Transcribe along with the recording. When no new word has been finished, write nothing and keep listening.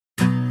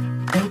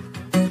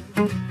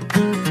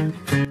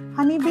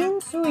Honey bean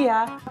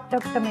suya chopped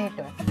up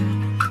tomato.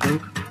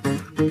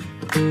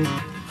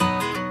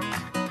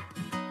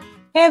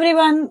 Hey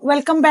everyone,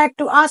 welcome back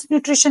to Ask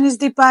Nutritionist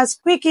Deepa's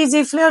quick,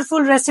 easy,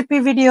 flavorful recipe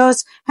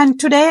videos. And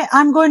today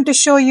I'm going to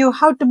show you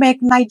how to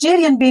make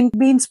Nigerian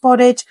beans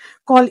porridge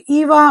called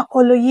Iwa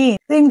Oloyin.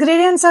 The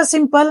ingredients are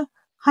simple: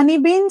 honey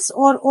beans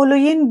or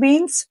Oloyin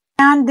beans,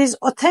 and this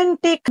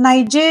authentic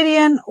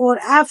Nigerian or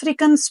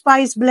African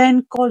spice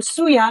blend called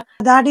Suya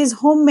that is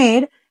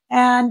homemade,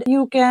 and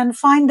you can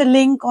find the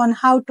link on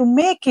how to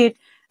make it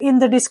in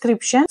the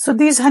description. So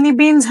these honey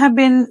beans have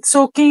been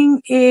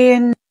soaking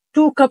in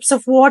 2 cups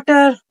of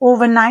water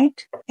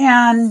overnight,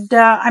 and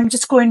I'm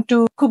just going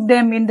to cook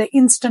them in the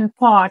instant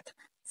pot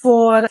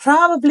for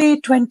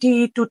probably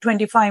 20 to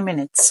 25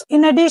 minutes.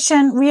 In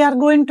addition, we are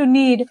going to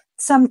need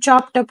some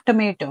chopped up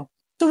tomato.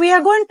 So we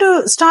are going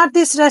to start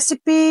this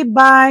recipe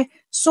by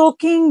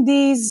soaking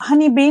these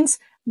honey beans.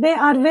 They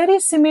are very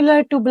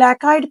similar to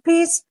black-eyed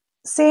peas,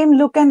 same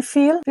look and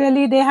feel.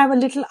 Really, they have a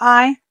little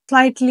eye,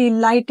 slightly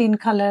light in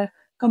color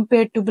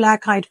compared to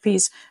black-eyed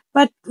peas.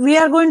 But we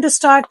are going to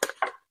start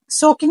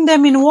soaking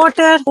them in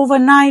water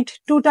overnight,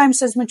 2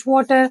 times as much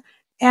water.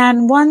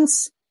 And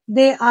once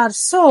they are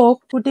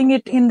soaked, putting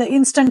it in the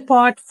instant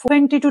pot for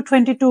 20 to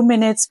 22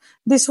 minutes.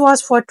 This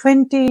was for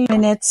 20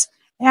 minutes.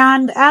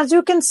 And as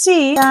you can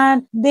see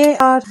that they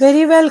are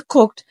very well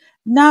cooked.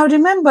 Now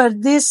remember,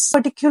 this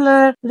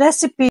particular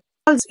recipe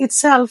calls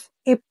itself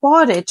a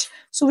porridge.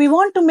 So we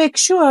want to make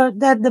sure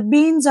that the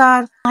beans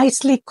are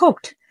nicely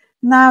cooked.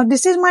 Now,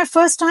 this is my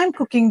first time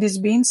cooking these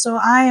beans, so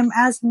I am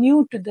as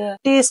new to the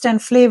taste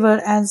and flavor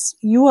as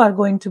you are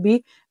going to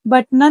be.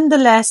 But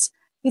nonetheless,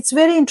 it's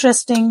very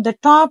interesting. The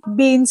top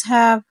beans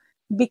have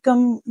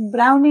become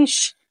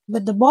brownish,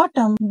 but the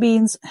bottom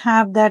beans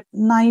have that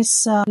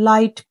nice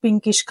light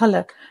pinkish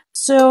color.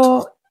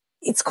 So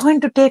it's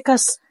going to take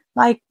us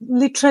like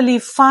literally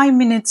 5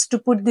 minutes to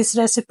put this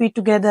recipe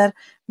together,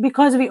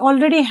 because we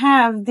already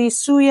have the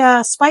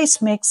Suya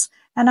spice mix,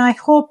 and I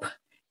hope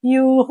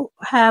you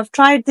have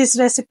tried this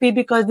recipe,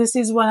 because this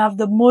is one of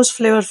the most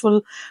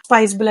flavorful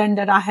spice blend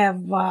that I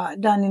have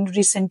done in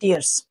recent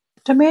years.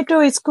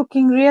 Tomato is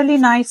cooking really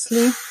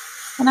nicely,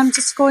 and I'm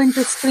just going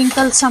to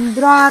sprinkle some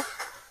broth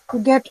to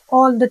get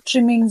all the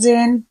trimmings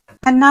in.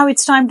 And now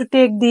it's time to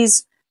take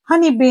these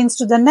honey beans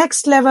to the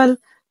next level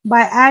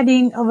by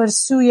adding our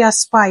Suya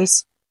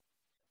spice.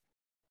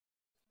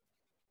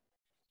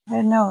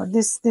 I know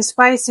this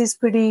spice is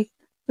pretty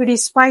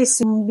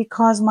spicy,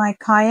 because my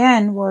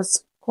cayenne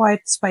was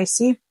quite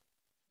spicy,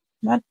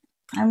 but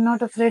I'm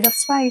not afraid of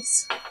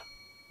spice.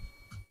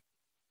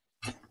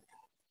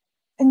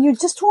 And you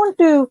just want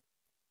to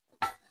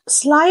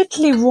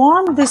slightly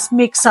warm this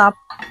mix up.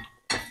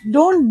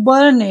 Don't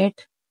burn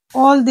it.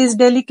 All these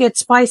delicate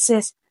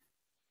spices.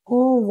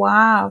 Oh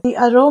wow, the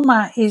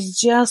aroma is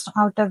just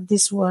out of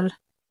this world.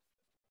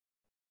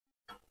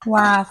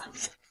 Wow,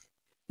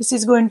 this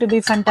is going to be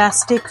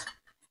fantastic.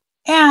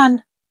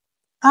 And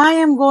I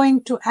am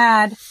going to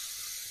add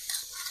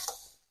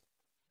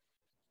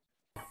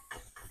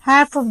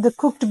half of the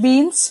cooked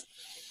beans.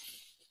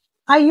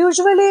 I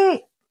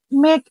usually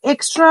make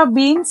extra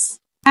beans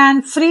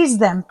and freeze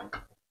them.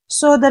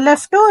 So the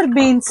leftover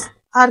beans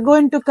are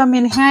going to come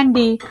in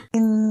handy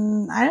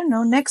in, I don't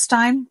know, next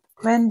time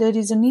when there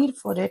is a need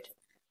for it.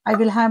 I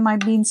will have my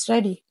beans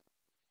ready.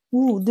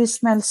 Ooh, this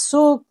smells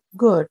so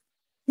good.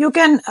 You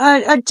can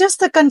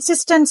adjust the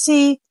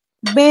consistency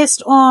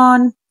based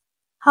on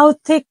how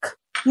thick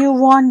you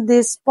want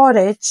this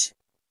porridge.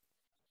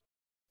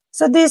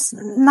 So this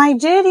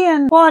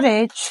Nigerian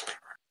porridge,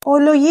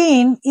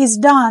 Oloyin, is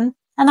done,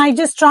 and I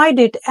just tried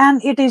it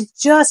and it is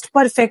just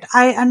perfect.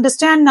 I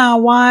understand now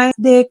why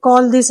they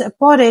call this a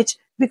porridge,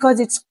 because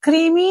it's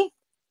creamy.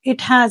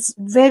 It has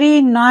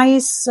very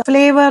nice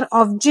flavor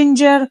of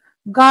ginger,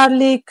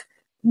 garlic,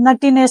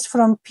 nuttiness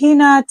from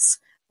peanuts,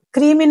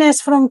 creaminess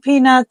from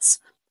peanuts,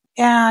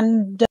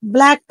 and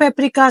black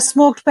paprika,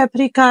 smoked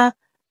paprika,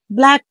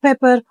 black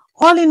pepper.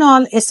 All in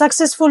all, a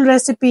successful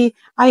recipe.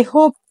 I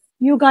hope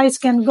you guys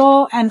can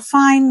go and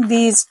find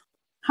these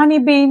honey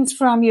beans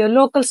from your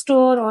local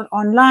store or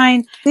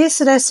online.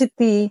 This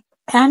recipe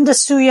and the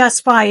Suya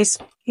spice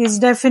is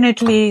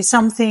definitely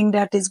something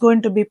that is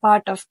going to be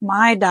part of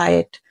my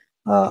diet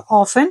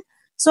often.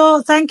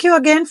 So thank you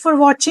again for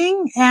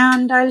watching,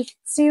 and I'll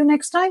see you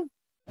next time.